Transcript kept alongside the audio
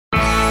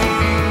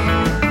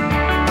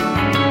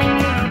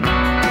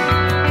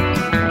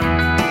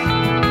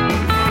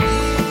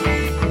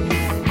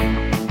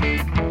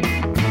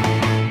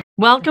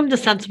Welcome to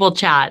Sensible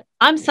Chat.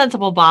 I'm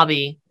Sensible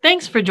Bobby.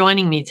 Thanks for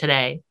joining me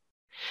today.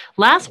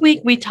 Last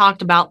week, we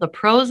talked about the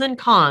pros and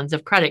cons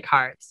of credit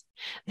cards.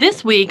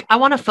 This week, I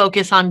want to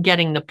focus on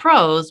getting the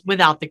pros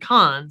without the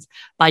cons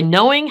by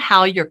knowing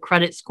how your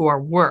credit score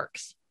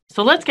works.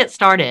 So let's get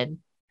started.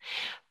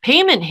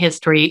 Payment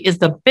history is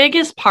the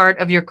biggest part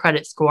of your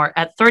credit score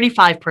at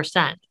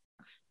 35%.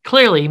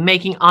 Clearly,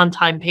 making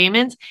on-time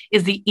payments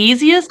is the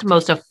easiest,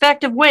 most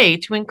effective way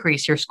to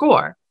increase your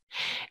score.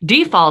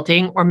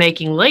 Defaulting or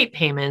making late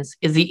payments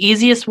is the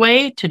easiest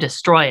way to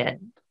destroy it.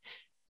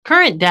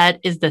 Current debt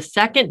is the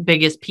second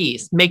biggest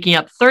piece, making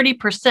up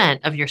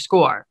 30% of your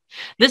score.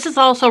 This is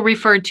also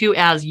referred to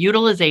as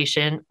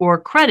utilization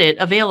or credit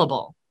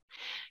available.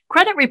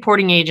 Credit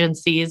reporting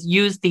agencies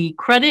use the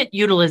credit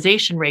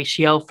utilization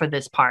ratio for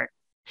this part.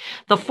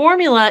 The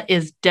formula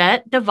is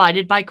debt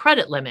divided by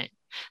credit limit.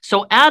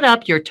 So add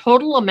up your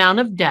total amount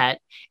of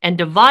debt and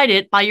divide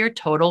it by your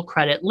total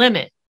credit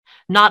limit.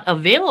 Not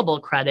available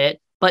credit,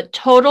 but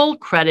total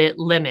credit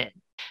limit.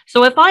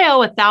 So if I owe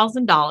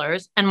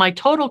 $1,000 and my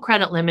total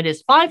credit limit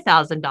is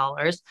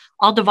 $5,000,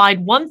 I'll divide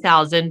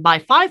 1,000 by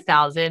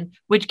 5,000,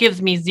 which gives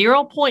me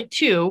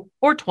 0.2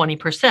 or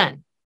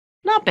 20%.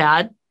 Not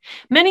bad.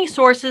 Many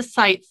sources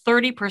cite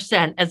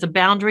 30% as a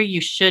boundary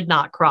you should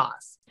not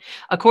cross.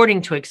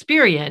 According to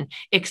Experian,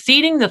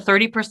 exceeding the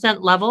 30%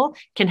 level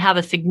can have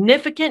a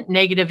significant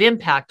negative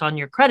impact on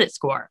your credit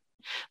score.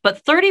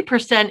 But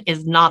 30%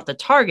 is not the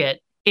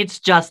target.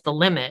 It's just the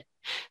limit.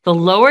 The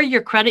lower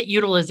your credit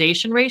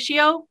utilization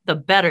ratio, the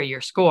better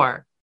your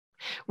score.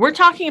 We're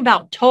talking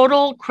about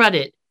total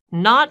credit,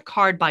 not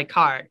card by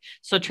card.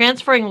 So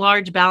transferring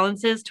large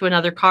balances to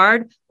another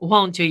card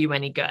won't do you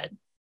any good.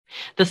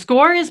 The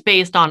score is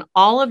based on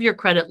all of your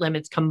credit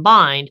limits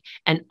combined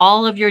and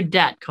all of your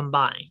debt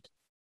combined.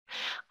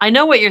 I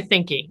know what you're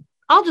thinking.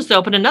 I'll just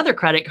open another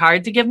credit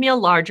card to give me a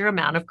larger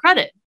amount of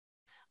credit.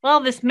 Well,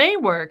 this may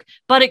work,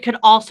 but it could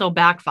also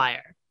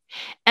backfire.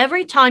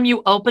 Every time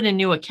you open a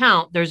new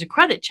account, there's a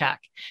credit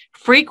check.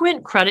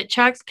 Frequent credit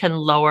checks can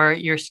lower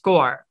your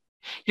score.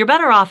 You're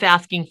better off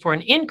asking for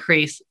an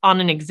increase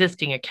on an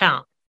existing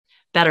account.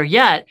 Better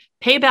yet,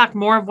 pay back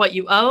more of what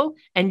you owe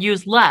and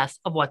use less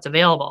of what's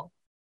available.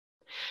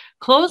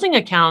 Closing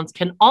accounts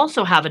can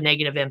also have a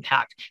negative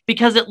impact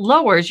because it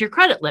lowers your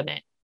credit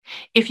limit.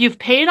 If you've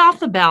paid off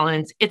the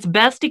balance, it's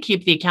best to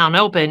keep the account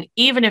open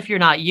even if you're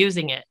not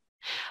using it.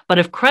 But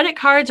if credit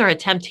cards are a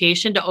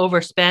temptation to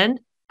overspend,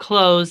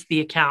 close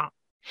the account.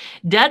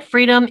 Debt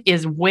freedom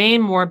is way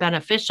more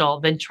beneficial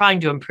than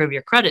trying to improve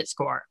your credit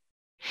score.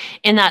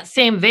 In that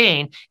same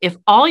vein, if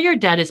all your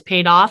debt is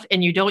paid off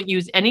and you don't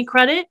use any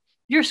credit,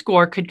 your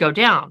score could go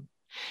down.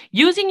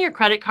 Using your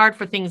credit card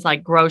for things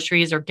like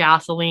groceries or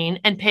gasoline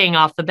and paying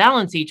off the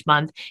balance each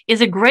month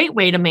is a great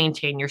way to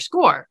maintain your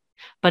score.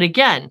 But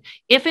again,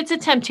 if it's a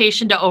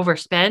temptation to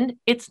overspend,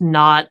 it's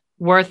not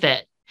worth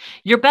it.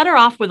 You're better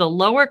off with a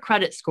lower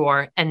credit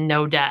score and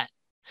no debt.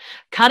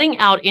 Cutting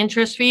out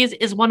interest fees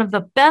is one of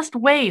the best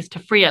ways to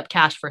free up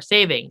cash for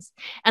savings.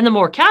 And the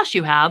more cash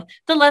you have,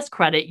 the less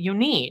credit you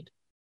need.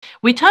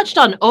 We touched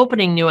on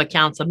opening new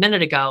accounts a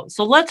minute ago,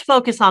 so let's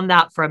focus on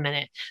that for a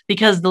minute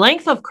because the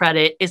length of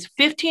credit is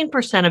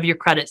 15% of your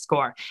credit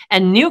score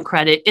and new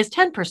credit is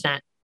 10%.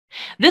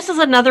 This is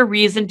another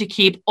reason to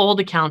keep old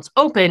accounts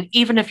open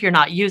even if you're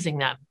not using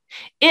them,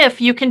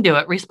 if you can do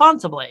it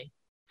responsibly.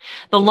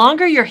 The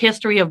longer your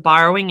history of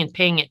borrowing and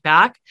paying it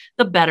back,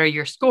 the better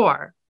your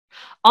score.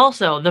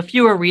 Also, the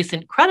fewer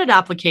recent credit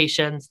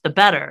applications, the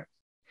better.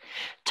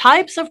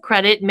 Types of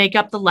credit make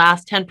up the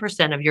last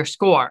 10% of your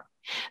score.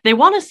 They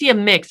want to see a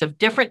mix of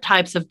different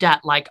types of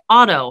debt like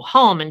auto,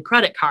 home, and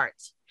credit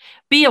cards.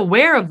 Be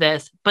aware of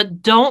this,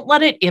 but don't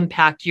let it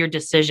impact your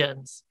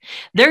decisions.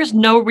 There's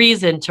no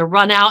reason to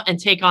run out and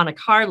take on a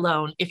car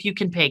loan if you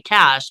can pay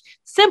cash,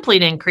 simply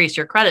to increase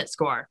your credit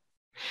score.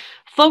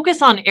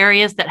 Focus on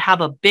areas that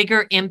have a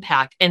bigger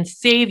impact and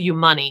save you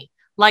money,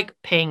 like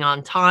paying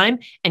on time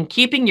and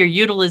keeping your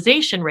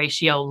utilization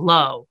ratio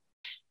low.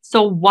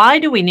 So why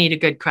do we need a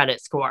good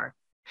credit score?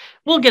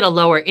 We'll get a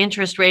lower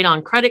interest rate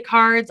on credit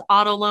cards,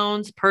 auto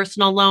loans,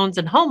 personal loans,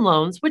 and home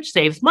loans, which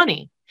saves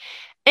money.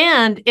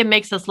 And it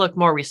makes us look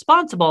more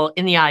responsible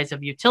in the eyes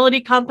of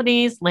utility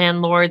companies,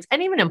 landlords,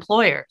 and even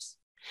employers.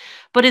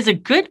 But is a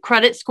good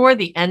credit score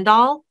the end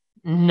all?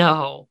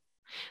 No.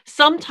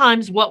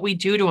 Sometimes what we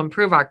do to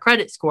improve our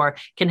credit score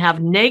can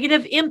have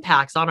negative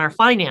impacts on our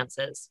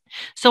finances.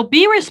 So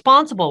be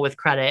responsible with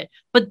credit,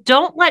 but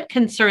don't let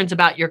concerns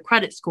about your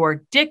credit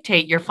score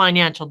dictate your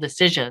financial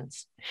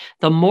decisions.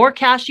 The more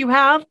cash you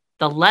have,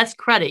 the less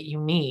credit you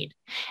need.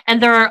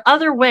 And there are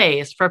other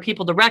ways for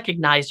people to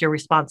recognize your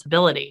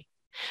responsibility.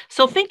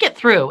 So think it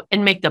through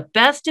and make the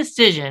best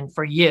decision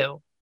for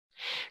you.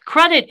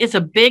 Credit is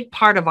a big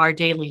part of our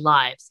daily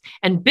lives,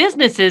 and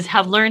businesses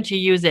have learned to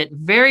use it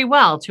very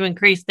well to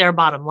increase their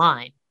bottom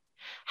line.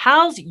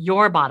 How's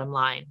your bottom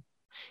line?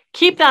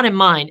 Keep that in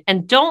mind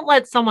and don't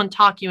let someone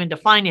talk you into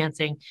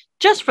financing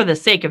just for the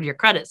sake of your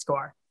credit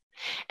score.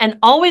 And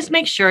always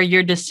make sure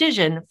your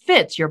decision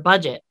fits your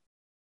budget.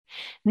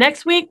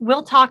 Next week,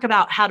 we'll talk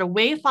about how to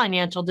weigh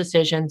financial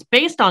decisions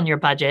based on your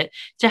budget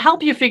to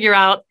help you figure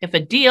out if a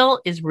deal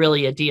is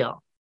really a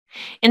deal.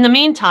 In the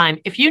meantime,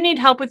 if you need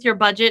help with your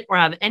budget or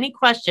have any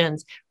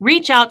questions,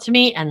 reach out to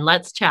me and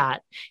let's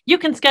chat. You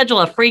can schedule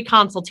a free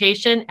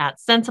consultation at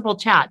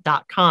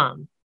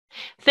sensiblechat.com.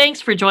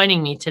 Thanks for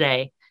joining me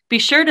today. Be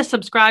sure to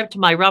subscribe to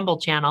my Rumble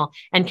channel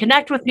and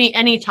connect with me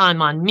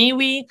anytime on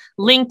MeWe,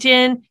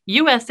 LinkedIn,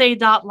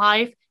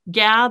 USA.life,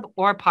 Gab,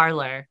 or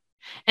Parler.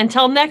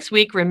 Until next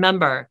week,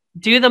 remember,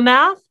 do the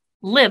math,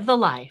 live the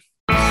life.